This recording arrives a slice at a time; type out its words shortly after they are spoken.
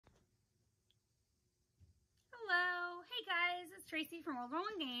it's Tracy from World War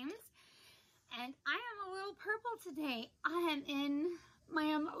I Games, and I am a little purple today. I am in my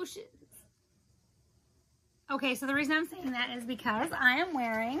emotions. Okay, so the reason I'm saying that is because I am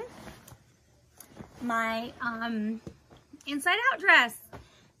wearing my inside out dress.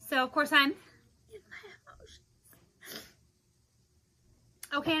 So of course I'm in my emotions.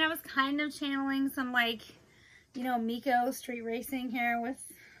 Okay, and I was kind of channeling some, like, you know, Miko street racing here with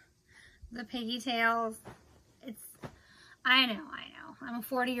the pigtails. I know. I'm a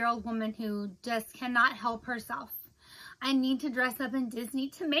 40-year-old woman who just cannot help herself. I need to dress up in Disney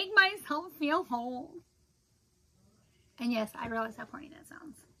to make myself feel whole. And yes, I realize how corny that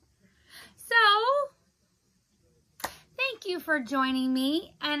sounds. So, thank you for joining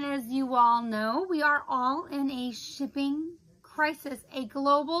me. And as you all know, we are all in a shipping crisis, a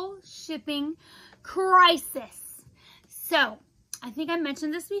global shipping crisis. So, I think I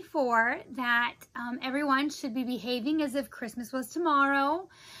mentioned this before, that everyone should be behaving as if Christmas was tomorrow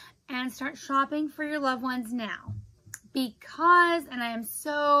and start shopping for your loved ones now. Because, and I am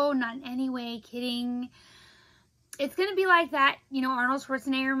so not in any way kidding, it's going to be like that, you know, Arnold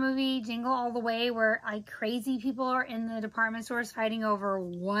Schwarzenegger movie, Jingle All the Way, where like crazy people are in the department stores fighting over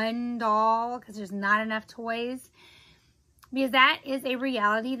one doll because there's not enough toys. Because that is a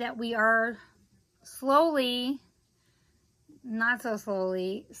reality that we are slowly, not so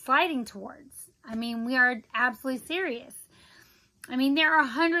slowly, sliding towards. I mean, we are absolutely serious. I mean, there are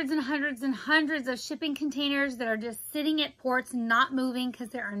hundreds and hundreds and hundreds of shipping containers that are just sitting at ports, not moving because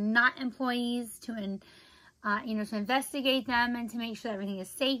there are not employees to, you know, to investigate them and to make sure everything is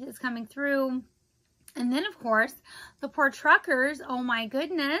safe that's coming through. And then, of course, the poor truckers. Oh my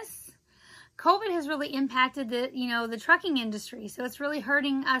goodness. COVID has really impacted the, you know, the trucking industry. So it's really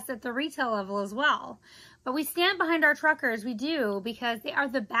hurting us at the retail level as well. But we stand behind our truckers. We do, because they are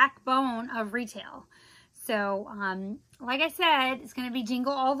the backbone of retail. So, like I said, it's going to be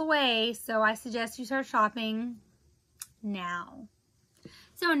Jingle All the Way. So I suggest you start shopping now.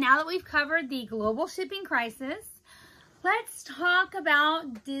 So now that we've covered the global shipping crisis, let's talk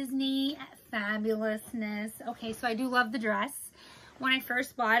about Disney fabulousness. Okay, so I do love the dress. When I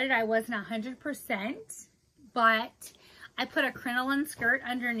first bought it, I wasn't 100%, but I put a crinoline skirt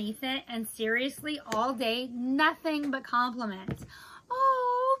underneath it, and seriously, all day, nothing but compliments.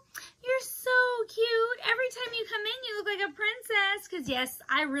 Oh, you're so cute. Every time you come in, you look like a princess. Because yes,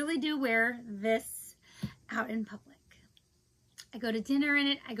 I really do wear this out in public. I go to dinner in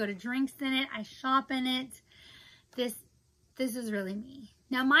it. I go to drinks in it. I shop in it. This is really me.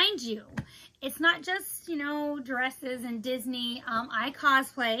 Now, mind you, it's not just, you know, dresses and Disney. I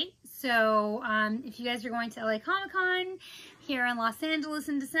cosplay. So if you guys are going to LA Comic-Con here in Los Angeles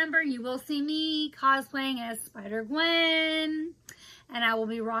in December, you will see me cosplaying as Spider-Gwen. And I will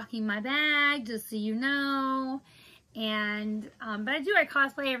be rocking my bag, just so you know. And, but I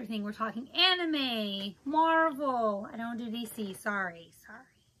cosplay everything. We're talking anime, Marvel. I don't do DC. Sorry,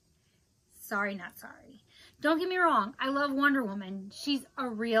 not sorry. Don't get me wrong. I love Wonder Woman. She's a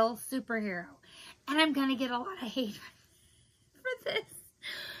real superhero. And I'm going to get a lot of hate for this.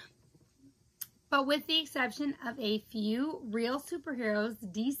 But with the exception of a few real superheroes,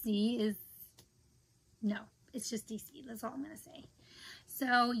 DC is, no, it's just DC. That's all I'm going to say.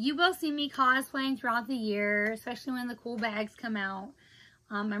 So you will see me cosplaying throughout the year, especially when the cool bags come out.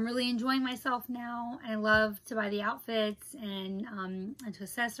 I'm really enjoying myself now. I love to buy the outfits and to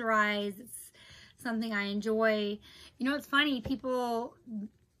accessorize. It's something I enjoy. You know, it's funny. People,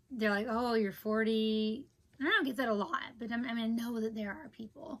 they're like, oh, you're 40. And I don't get that a lot, but I mean, I know that there are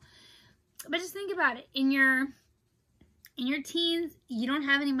people. But just think about it. In your teens, you don't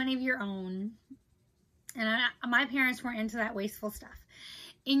have any money of your own. And my parents weren't into that wasteful stuff.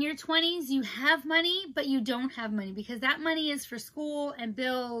 In your 20s, you have money, but you don't have money because that money is for school and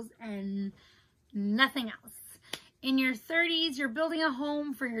bills and nothing else. In your 30s, you're building a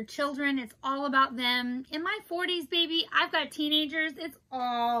home for your children. It's all about them. In my 40s, baby, I've got teenagers. It's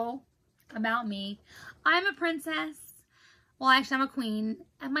all about me. I'm a princess. Well, actually, I'm a queen.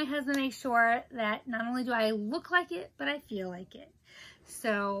 And my husband makes sure that not only do I look like it, but I feel like it.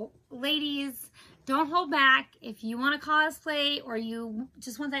 So, ladies, don't hold back. If you want to cosplay or you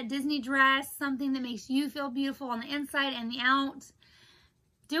just want that Disney dress, something that makes you feel beautiful on the inside and the out,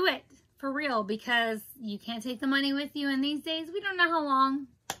 do it for real, because you can't take the money with you. And these days, we don't know how long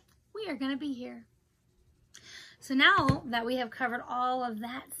we are going to be here. So now that we have covered all of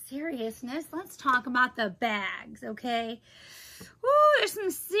that seriousness, let's talk about the bags, okay? Ooh, there's some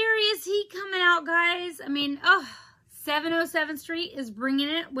serious heat coming out, guys. I mean, 707 Street is bringing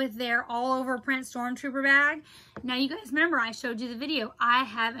it with their all-over print Stormtrooper bag. Now, you guys remember I showed you the video. I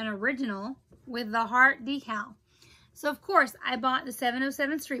have an original with the heart decal. So of course I bought the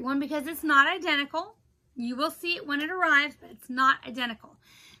 707 Street one because it's not identical. You will see it when it arrives, but it's not identical.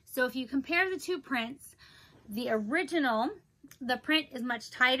 So if you compare the two prints, the original, the print is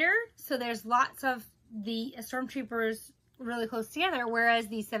much tighter, so there's lots of the stormtroopers really close together, whereas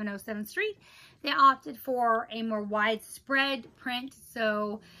the 707 Street, they opted for a more widespread print,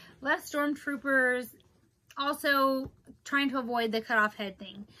 so less stormtroopers, also trying to avoid the cutoff head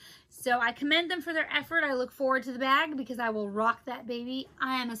thing. So I commend them for their effort. I look forward to the bag because I will rock that baby.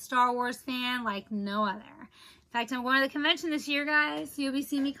 I am a Star Wars fan like no other. In fact, I'm going to the convention this year, guys, so you'll be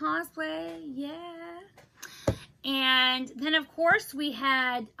seeing me cosplay. Yeah. And then, of course, we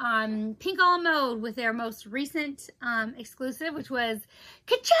had Pink a la Mode with their most recent exclusive, which was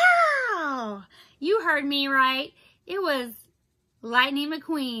Ka-chow! You heard me right. It was Lightning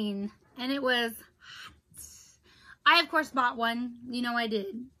McQueen, and it was hot. I, of course, bought one. You know I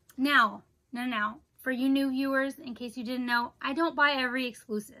did. Now, for you new viewers, in case you didn't know, I don't buy every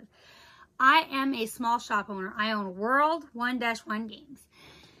exclusive. I am a small shop owner. I own World 1-1 Games.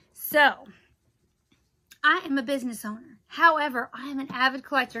 So, I am a business owner. However, I am an avid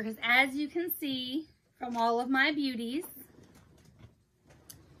collector because as you can see from all of my beauties,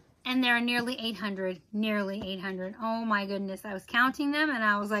 and there are nearly 800, oh my goodness. I was counting them and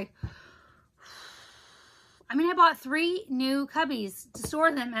I was like, I mean, I bought 3 new cubbies to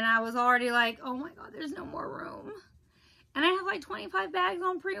store them and I was already like, oh my God, there's no more room. And I have like 25 bags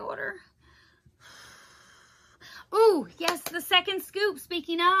on pre-order. Ooh, yes, the second scoop,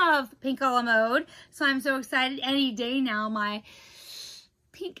 speaking of Pink a la Mode. So I'm so excited. Any day now, my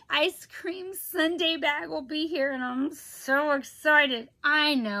pink ice cream sundae bag will be here, and I'm so excited.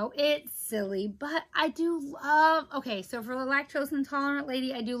 I know, it's silly, but I do love, okay, so for the lactose intolerant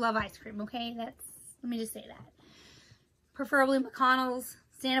lady, I do love ice cream, okay? Let me just say that. Preferably McConnell's,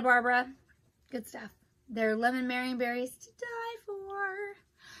 Santa Barbara, good stuff. They're lemon marionberries to die for.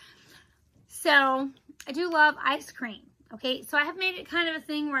 So, I do love ice cream, okay? So I have made it kind of a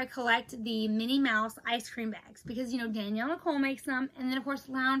thing where I collect the Minnie Mouse ice cream bags because, you know, Danielle Nicole makes them. And then, of course,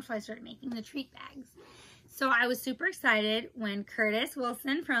 Loungefly started making the treat bags. So I was super excited when Curtis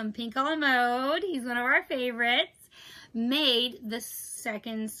Wilson from Pink a la Mode, he's one of our favorites, made the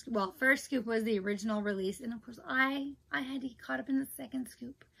first scoop was the original release. And, of course, I had to get caught up in the second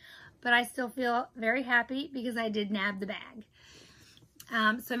scoop. But I still feel very happy because I did nab the bag.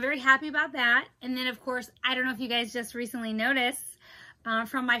 So I'm very happy about that. And then, of course, I don't know if you guys just recently noticed,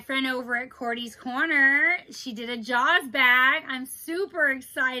 from my friend over at Cordy's Corner, she did a Jaws bag. I'm super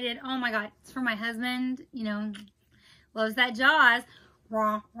excited. Oh my God, it's for my husband, you know, loves that Jaws.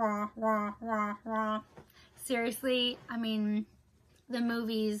 Rah, rah, rah, rah, rah. Seriously, I mean, the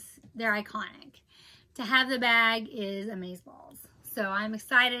movies, they're iconic. To have the bag is amazeballs. So I'm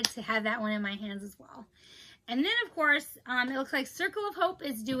excited to have that one in my hands as well. And then, of course, it looks like Circle of Hope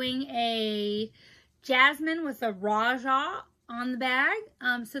is doing a Jasmine with a Raja on the bag.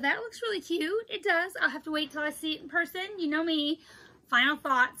 So that looks really cute. It does. I'll have to wait till I see it in person. You know me. Final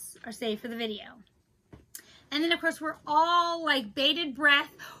thoughts are saved for the video. And then, of course, we're all like bated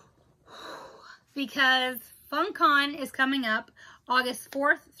breath because FunCon is coming up August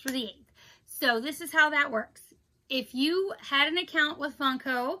 4th through the 8th. So this is how that works. If you had an account with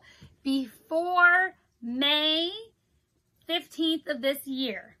Funko before May 15th of this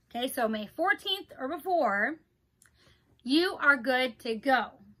year, okay, so May 14th or before, you are good to go.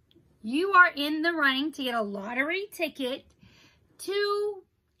 You are in the running to get a lottery ticket to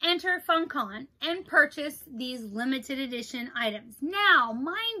enter FunCon and purchase these limited edition items. Now,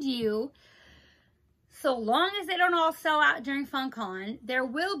 mind you, so long as they don't all sell out during FunCon, there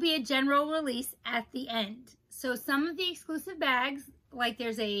will be a general release at the end. So some of the exclusive bags, like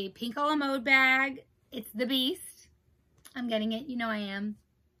there's a Pink a la Mode bag, it's the Beast. I'm getting it. You know I am.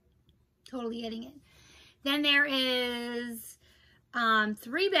 Totally getting it. Then there is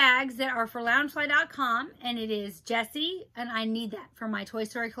 3 bags that are for Loungefly.com, and it is Jessie, and I need that for my Toy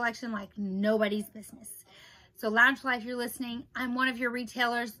Story collection like nobody's business. So Loungefly, if you're listening, I'm one of your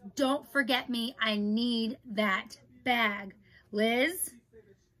retailers. Don't forget me. I need that bag. Liz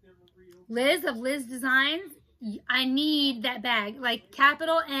of Liz Designs, I need that bag. Like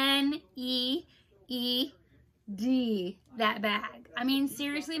capital N-E-E-D, that bag. I mean,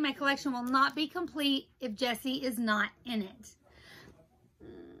 seriously, my collection will not be complete if Jessie is not in it.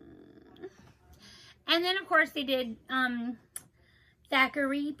 And then, of course, they did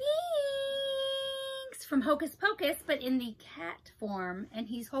Thackeray Binks from Hocus Pocus, but in the cat form, and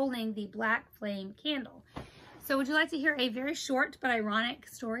he's holding the black flame candle. So would you like to hear a very short but ironic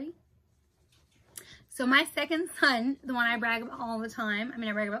story? So my second son, the one I brag about all the time, I mean,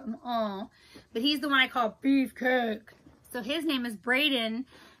 I brag about them all, but he's the one I call Beefcake. So his name is Braden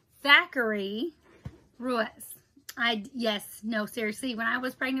Thackeray Ruiz. No, seriously, when I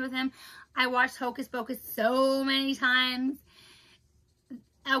was pregnant with him, I watched Hocus Pocus so many times.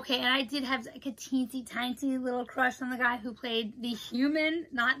 Okay, and I did have like a teensy tiny little crush on the guy who played the human,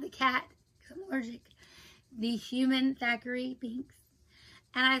 not the cat, because I'm allergic, the human Thackeray Binks.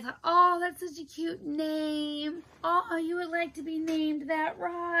 And I thought, oh, that's such a cute name. Oh, you would like to be named that,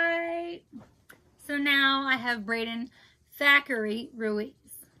 right? So now I have Braden Thackeray Ruiz.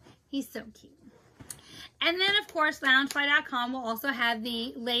 He's so cute. And then, of course, Loungefly.com will also have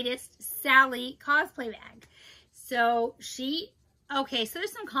the latest Sally cosplay bag. So okay, so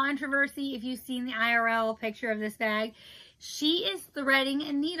there's some controversy if you've seen the IRL picture of this bag. She is threading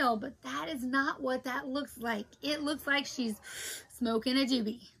a needle, but that is not what that looks like. It looks like she's smoking a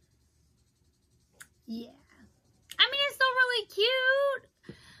doobie. Yeah. I mean, it's still really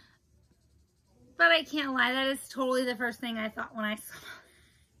cute. But I can't lie, that is totally the first thing I thought when I saw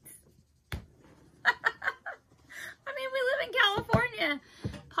it. I mean, we live in California.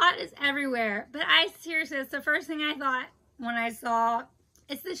 Pot is everywhere. But seriously, it's the first thing I thought when I saw.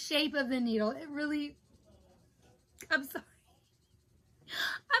 It's the shape of the needle. It really, I'm sorry.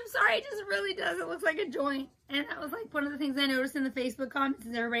 I'm sorry, it just really does. It looks like a joint. And that was like one of the things I noticed in the Facebook comments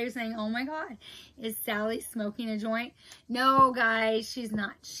is everybody was saying, oh my God, is Sally smoking a joint? No, guys, she's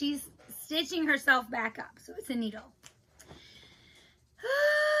not. She's stitching herself back up. So it's a needle.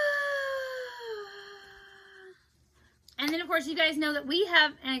 And then, of course, you guys know that we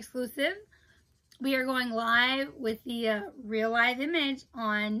have an exclusive. We are going live with the Real Live Image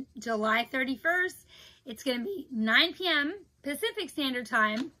on July 31st. It's going to be 9 p.m. Pacific Standard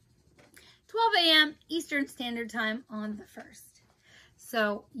Time, 12 a.m. Eastern Standard Time on the 1st.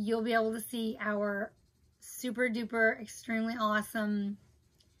 So you'll be able to see our super duper, extremely awesome,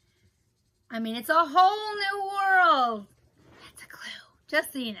 I mean, it's a whole new world. That's a clue,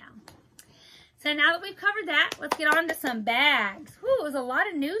 just so you know. So now that we've covered that, let's get on to some bags. Whew, it was a lot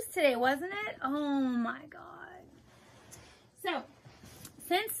of news today, wasn't it? Oh my God. So,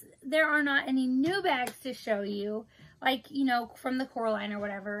 since there are not any new bags to show you, like, you know, from the Coraline or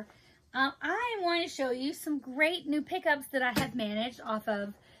whatever, I am going to show you some great new pickups that I have managed off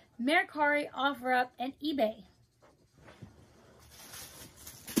of Mercari, OfferUp, and eBay.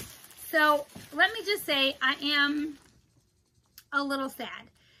 So, let me just say, I am a little sad.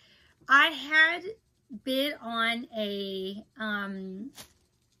 I had bid on a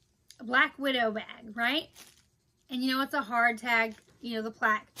Black Widow bag, right? And you know, it's a hard tag, you know, the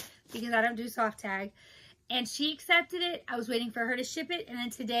plaque, because I don't do soft tag. And she accepted it. I was waiting for her to ship it. And then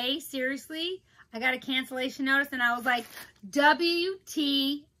today, seriously, I got a cancellation notice and I was like,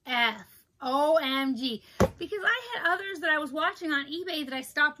 WTF, OMG. Because I had others that I was watching on eBay that I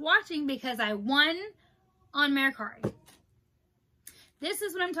stopped watching because I won on Mercari. This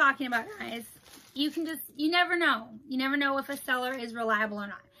is what I'm talking about, guys. You never know. You never know if a seller is reliable or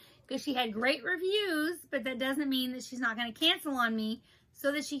not. Because she had great reviews, but that doesn't mean that she's not going to cancel on me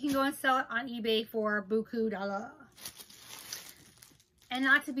so that she can go and sell it on eBay for beaucoup dollar. And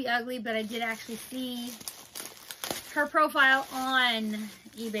not to be ugly, but I did actually see her profile on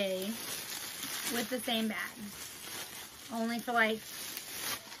eBay with the same bag. Only for like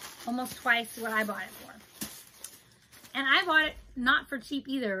almost twice what I bought it for. And I bought it not for cheap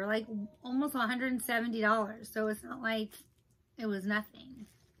either, like almost $170. So it's not like it was nothing.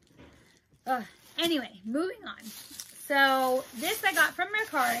 Ugh. Anyway, moving on. So this I got from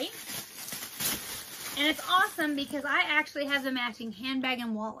Mercari. And it's awesome because I actually have the matching handbag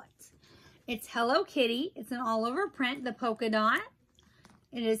and wallet. It's Hello Kitty. It's an all over print, the polka dot.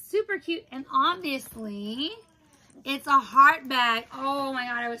 It is super cute. And obviously, it's a heart bag. Oh my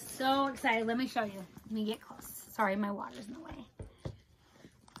God, I was so excited. Let me show you. Let me get close. Sorry, my water's in the way.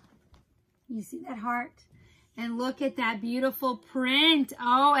 You see that heart? And look at that beautiful print.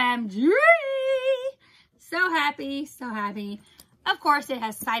 OMG! So happy, so happy. Of course, it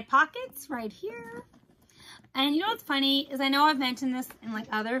has side pockets right here. And you know what's funny is I know I've mentioned this in like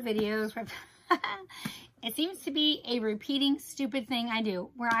other videos. It seems to be a repeating stupid thing I do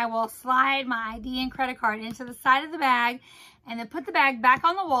where I will slide my ID and credit card into the side of the bag and then put the bag back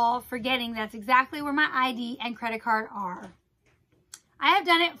on the wall, forgetting that's exactly where my ID and credit card are. I have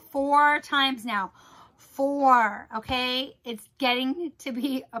done it 4 times now. 4, okay? It's getting to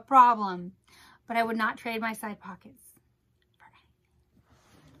be a problem. But I would not trade my side pockets for anything.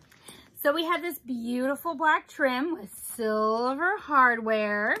 So we have this beautiful black trim with silver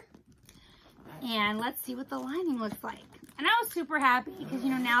hardware. And let's see what the lining looks like. And I was super happy because, you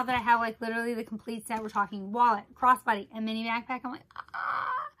know, now that I have like literally the complete set, we're talking wallet, crossbody, and mini backpack. I'm like,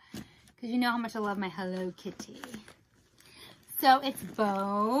 because you know how much I love my Hello Kitty. So it's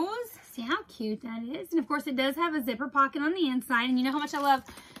bows. See how cute that is? And of course it does have a zipper pocket on the inside. And you know how much I love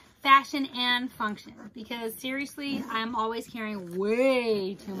fashion and function. Because seriously, I'm always carrying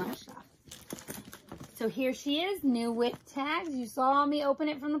way too much stuff. So here she is, new with tags. You saw me open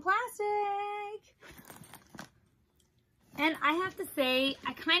it from the plastic. And I have to say,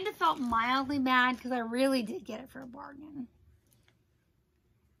 I kind of felt mildly bad because I really did get it for a bargain.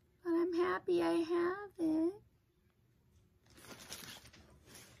 But I'm happy I have it.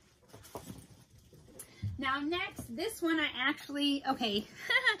 Now next, this one I actually, okay,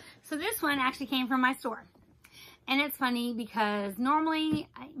 so this one actually came from my store. And it's funny because normally,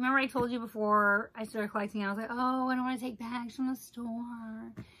 remember I told you before I started collecting, I was like, oh, I don't want to take bags from the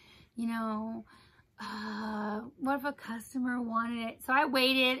store. You know, what if a customer wanted it? So I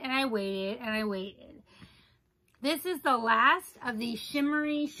waited and I waited and I waited. This is the last of the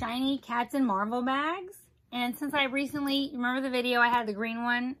shimmery, shiny Captain Marvel bags. And since I recently, remember the video, I had the green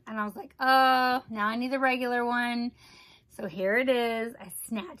one, and I was like, oh, now I need the regular one. So here it is. I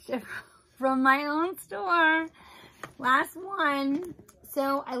snatched it from my own store. Last one.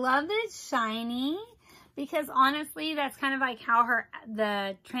 So I love that it's shiny, because honestly, that's kind of like how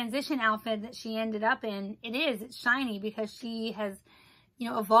the transition outfit that she ended up in, it's shiny because she has, you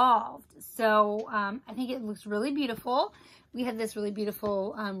know, evolved. So I think it looks really beautiful. We have this really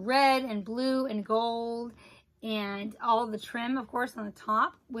beautiful red and blue and gold, and all the trim, of course, on the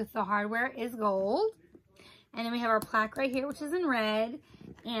top with the hardware is gold. And then we have our plaque right here, which is in red,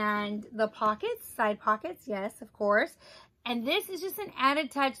 and the pockets, side pockets, yes, of course. And this is just an added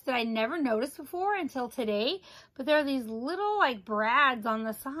touch that I never noticed before until today, but there are these little like brads on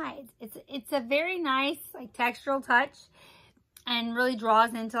the sides. It's a very nice like textural touch and really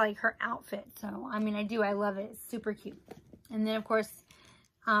draws into like her outfit. So, I mean, I love it. It's super cute. And then, of course,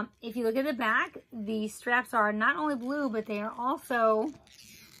 if you look at the back, the straps are not only blue, but they are also,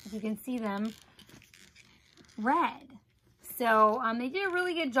 if you can see them, red. So they did a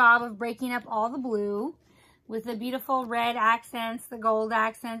really good job of breaking up all the blue with the beautiful red accents, the gold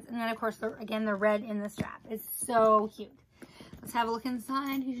accents, and then, of course, again, the red in the strap. It's so cute. Let's have a look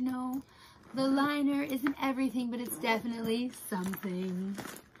inside. You know, the liner isn't everything, but it's definitely something.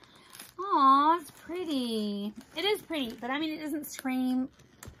 Aw, it's pretty. It is pretty, but I mean, it doesn't scream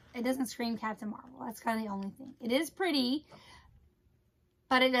Captain Marvel. That's kind of the only thing. It is pretty,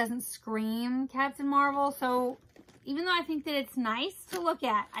 but it doesn't scream Captain Marvel. So even though I think that it's nice to look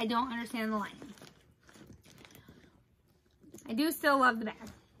at, I don't understand the lining. I do still love the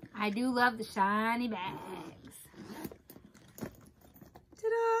bag. I do love the shiny bags.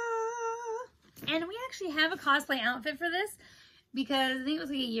 Ta-da! And we actually have a cosplay outfit for this, because I think it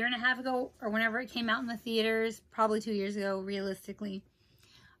was like a year and a half ago, or whenever it came out in the theaters, probably 2 years ago, realistically.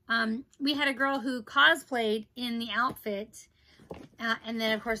 We had a girl who cosplayed in the outfit, and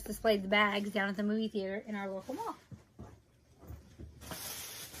then, of course, displayed the bags down at the movie theater in our local mall.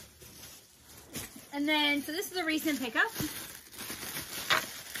 And then, so this is a recent pickup.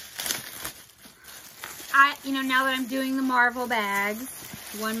 You know, now that I'm doing the Marvel bags,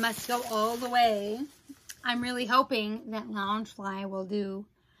 one must go all the way. I'm really hoping that Loungefly will do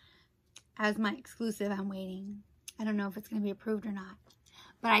as my exclusive. I'm waiting. I don't know if it's going to be approved or not.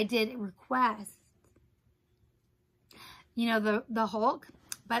 But I did request, you know, the Hulk,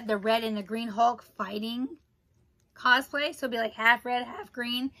 but the red and the green Hulk fighting cosplay. So it'll be like half red, half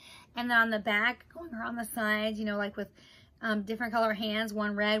green. And then on the back, going around the sides, you know, like with different color hands,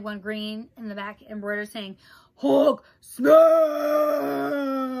 one red, one green, in the back embroidered saying, Hulk smash!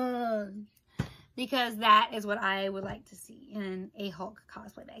 Because that is what I would like to see in a Hulk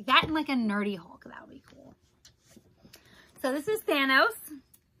cosplay bag. That and like a nerdy Hulk, that would be cool. So this is Thanos.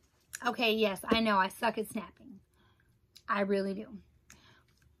 Okay, yes, I know I suck at snapping. I really do.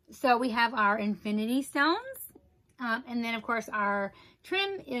 So we have our Infinity Stones. And then, of course, our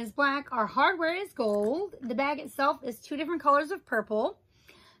trim is black. Our hardware is gold. The bag itself is 2 different colors of purple.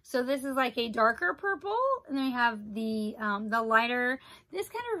 So this is like a darker purple. And then we have the lighter. This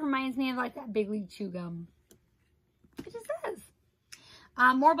kind of reminds me of like that Big League Chew Gum. It just does.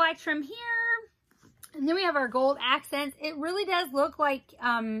 More black trim here. And then we have our gold accents. It really does look like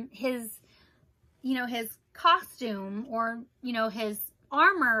his costume, or, you know, his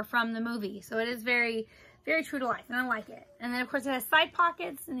armor from the movie. So it is very, very true to life, and I like it. And then, of course, it has side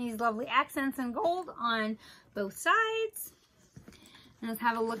pockets and these lovely accents in gold on both sides. And let's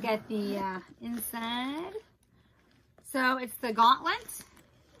have a look at the inside. So it's the gauntlet,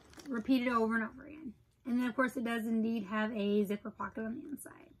 repeated over and over again. And then, of course, it does indeed have a zipper pocket on the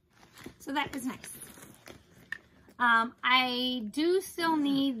inside. So that is nice. I do still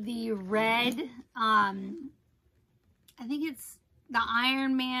need the red, I think it's the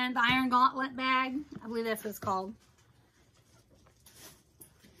Iron Man, the Iron Gauntlet bag. I believe that's what it's called.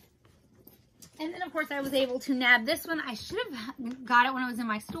 And then, of course, I was able to nab this one. I should have got it when it was in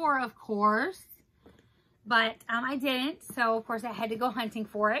my store, of course. But I didn't. So, of course, I had to go hunting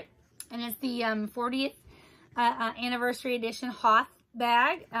for it. And it's the 40th anniversary edition Hoth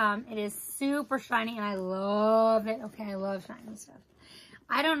bag. It is super shiny and I love it. Okay, I love shiny stuff.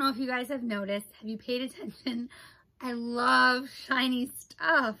 I don't know if you guys have noticed. Have you paid attention? I love shiny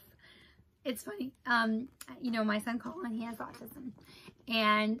stuff. It's funny. You know, my son Colin, he has autism.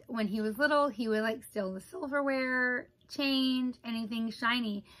 And when he was little, he would like steal the silverware, change, anything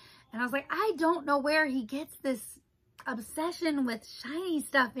shiny. And I was like, I don't know where he gets this obsession with shiny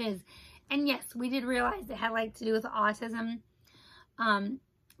stuff is. And yes, we did realize it had like to do with autism.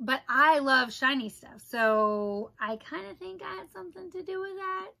 But I love shiny stuff. So I kind of think I had something to do with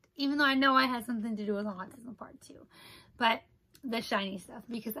that. Even though I know I had something to do with the autism part too. But the shiny stuff,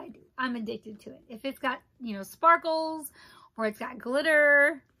 because I do. I'm addicted to it. If it's got, you know, sparkles, or it's got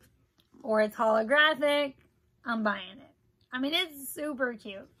glitter, or it's holographic, I'm buying it. I mean, it's super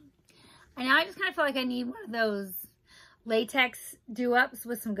cute. And now I just kind of feel like I need one of those latex do-ups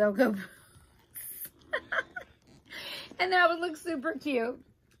with some go-go boots. And that would look super cute.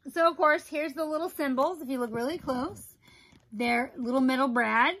 So, of course, here's the little symbols. If you look really close, they're little middle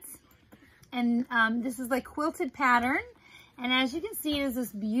brads. And this is like quilted pattern. And as you can see, it is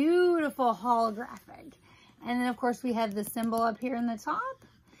this beautiful holographic. And then, of course, we have the symbol up here in the top.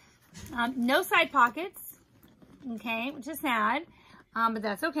 No side pockets, okay, which is sad. But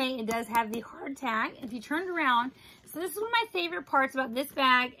that's okay. It does have the hard tag. If you turned around, so this is one of my favorite parts about this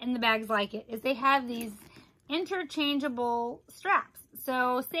bag and the bags like it, is they have these interchangeable straps.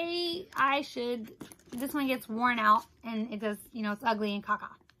 So say this one gets worn out and it does, you know, it's ugly and caca.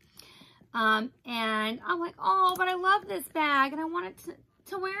 And I'm like, oh, but I love this bag and I want it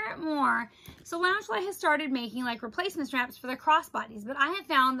to wear it more. So Loungefly has started making like replacement straps for their crossbodies, but I have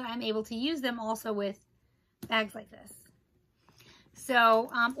found that I'm able to use them also with bags like this.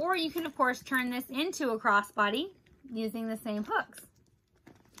 So, or you can of course turn this into a crossbody using the same hooks.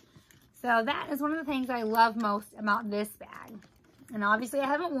 So that is one of the things I love most about this bag. And obviously I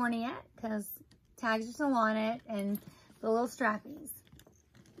haven't worn it yet because tags are still on it and the little strappies.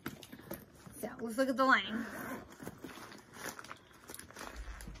 So let's look at the lining.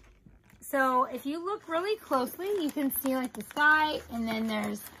 So if you look really closely, you can see like the sky, and then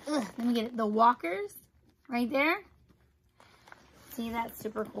there's, let me get it, the walkers right there. See, that's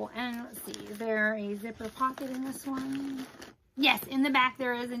super cool. And let's see, is there a zipper pocket in this one? Yes, in the back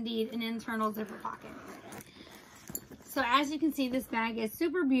there is indeed an internal zipper pocket. So as you can see, this bag is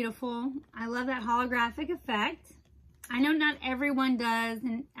super beautiful. I love that holographic effect. I know not everyone does,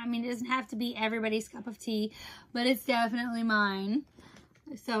 and I mean, it doesn't have to be everybody's cup of tea, but it's definitely mine.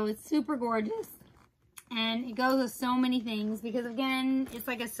 So it's super gorgeous, and it goes with so many things because, again, it's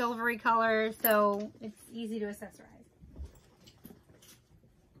like a silvery color, so it's easy to accessorize.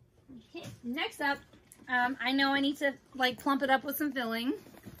 Okay, next up, I know I need to like plump it up with some filling.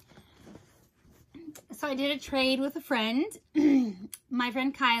 So I did a trade with a friend, my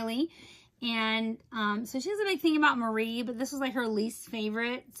friend Kylie, and so she has a big thing about Marie, but this was like her least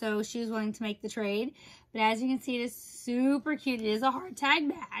favorite, so she was willing to make the trade. But as you can see, it is super cute. It is a hard tag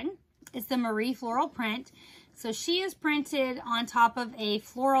bag. It's the Marie floral print. So she is printed on top of a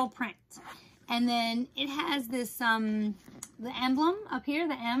floral print. And then it has this, the emblem up here,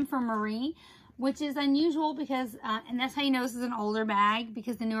 the M for Marie, which is unusual because, and that's how you know this is an older bag,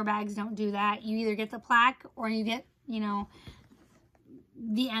 because the newer bags don't do that. You either get the plaque or you get, you know,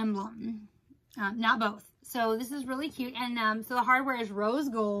 the emblem, not both. So this is really cute. And so the hardware is rose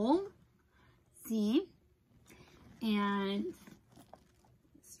gold. See? And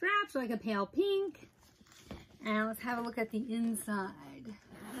straps are like a pale pink. And let's have a look at the inside.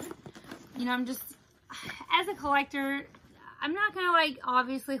 You know, I'm just, as a collector, I'm not going to like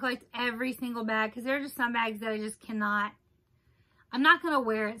obviously collect every single bag, because there are just some bags that I just cannot, I'm not going to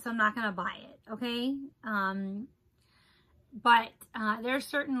wear it, so I'm not going to buy it, okay? But there are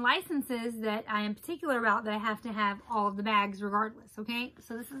certain licenses that I am particular about that I have to have all of the bags regardless, okay?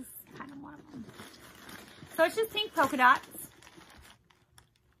 So this is kind of one of them. So it's just pink polka dots.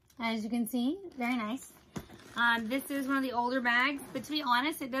 As you can see, very nice. This is one of the older bags, but to be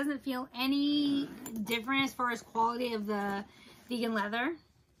honest, it doesn't feel any different as far as quality of the vegan leather.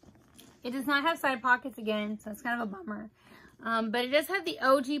 It does not have side pockets again, so it's kind of a bummer. But it does have the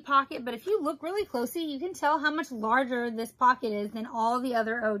OG pocket, but if you look really closely, you can tell how much larger this pocket is than all the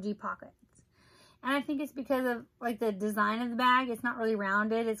other OG pockets. And I think it's because of like the design of the bag. It's not really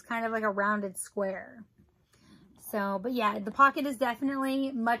rounded. It's kind of like a rounded square. So, but yeah, the pocket is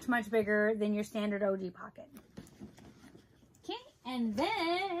definitely much, much bigger than your standard OG pocket. Okay, and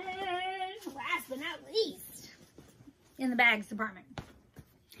then last but not least, in the bags department,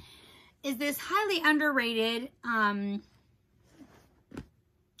 is this highly underrated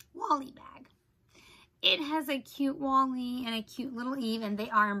Wally bag. It has a cute Wally and a cute little Eve, and they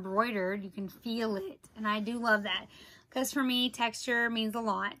are embroidered. You can feel it, and I do love that because for me, texture means a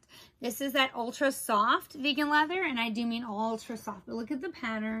lot. This is that ultra soft vegan leather, and I do mean ultra soft. But look at the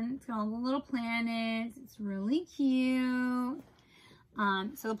pattern. It's got all the little planets. It's really cute.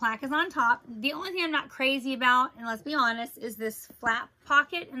 So the plaque is on top. The only thing I'm not crazy about, and let's be honest, is this flap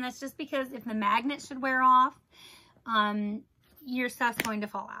pocket, and that's just because if the magnet should wear off, your stuff's going to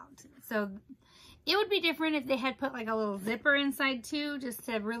fall out. So it would be different if they had put like a little zipper inside too, just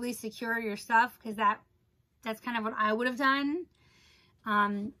to really secure your stuff, because that's kind of what I would have done.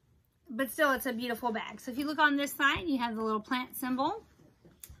 But still, it's a beautiful bag. So if you look on this side, you have the little plant symbol.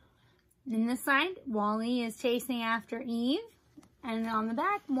 And this side, Wally is chasing after Eve. And then on the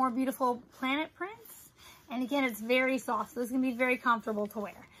back, more beautiful planet prints. And again, it's very soft, so it's going to be very comfortable to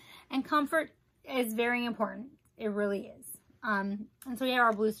wear. And comfort is very important. It really is. And so we have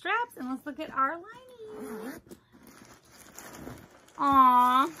our blue straps, and let's look at our lining.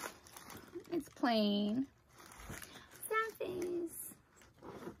 Aww, it's plain. Sad face.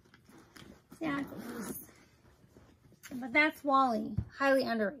 Sad face. But that's Wally. Highly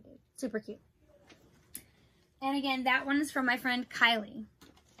underrated. Super cute. And again, that one is from my friend Kylie.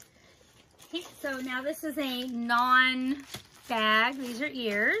 Okay, so now this is a non-bag. These are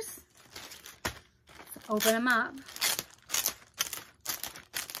ears. Let's open them up.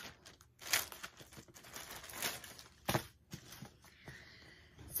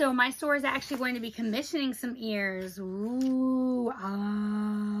 So my store is actually going to be commissioning some ears. Ooh,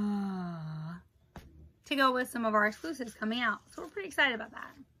 to go with some of our exclusives coming out. So we're pretty excited about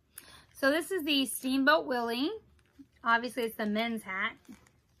that. So this is the Steamboat Willie. Obviously, it's the men's hat.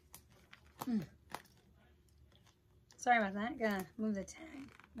 Sorry about that. Gonna move the tag.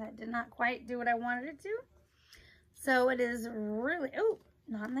 That did not quite do what I wanted it to. So it is really, oh,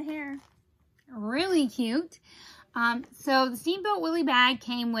 not in the hair. Really cute. So the Steamboat Willie bag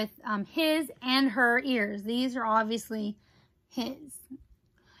came with his and her ears. These are obviously his.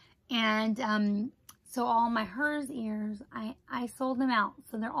 And so all my hers ears, I sold them out.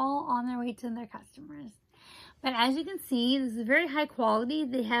 So they're all on their way to their customers. But as you can see, this is very high quality.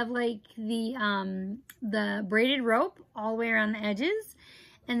 They have like the braided rope all the way around the edges.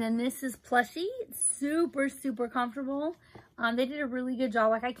 And then this is plushy. It's super, super comfortable. They did a really good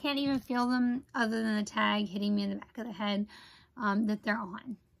job. Like I can't even feel them other than the tag hitting me in the back of the head that they're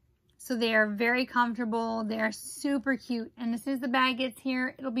on. So they are very comfortable. They are super cute. And as soon as the bag gets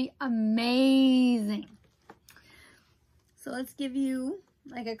here, it'll be amazing. So let's give you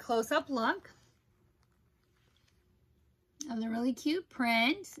like a close-up look of the really cute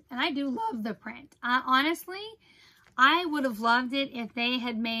print. And I do love the print. Honestly, I would have loved it if they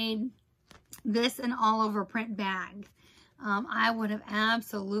had made this an all-over print bag. I would have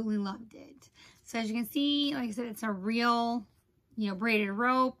absolutely loved it. So as you can see, like I said, it's a real, braided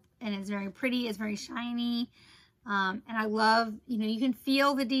rope, and it's very pretty. It's very shiny. And I love, you can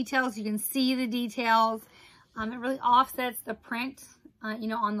feel the details. You can see the details. It really offsets the print,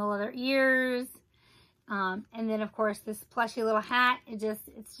 on the leather ears. And then of course this plushy little hat, it's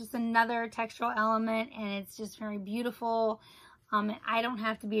just another textural element, and it's just very beautiful. And I don't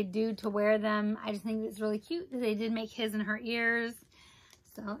have to be a dude to wear them. I just think it's really cute that they did make his and her ears.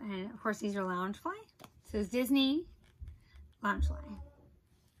 So, and of course these are Loungefly. It says Disney Loungefly.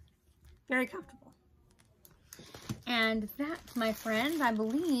 Very comfortable. And that, my friends, I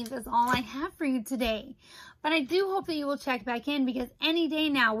believe is all I have for you today. But I do hope that you will check back in, because any day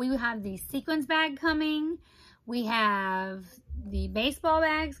now we have the sequins bag coming. We have the baseball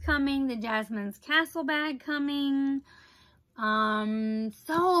bags coming. The Jasmine's Castle bag coming.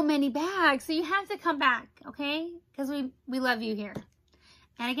 So many bags. So you have to come back, okay? Because we love you here.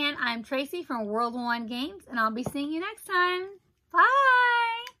 And again, I'm Tracy from World 1 Games, and I'll be seeing you next time. Bye!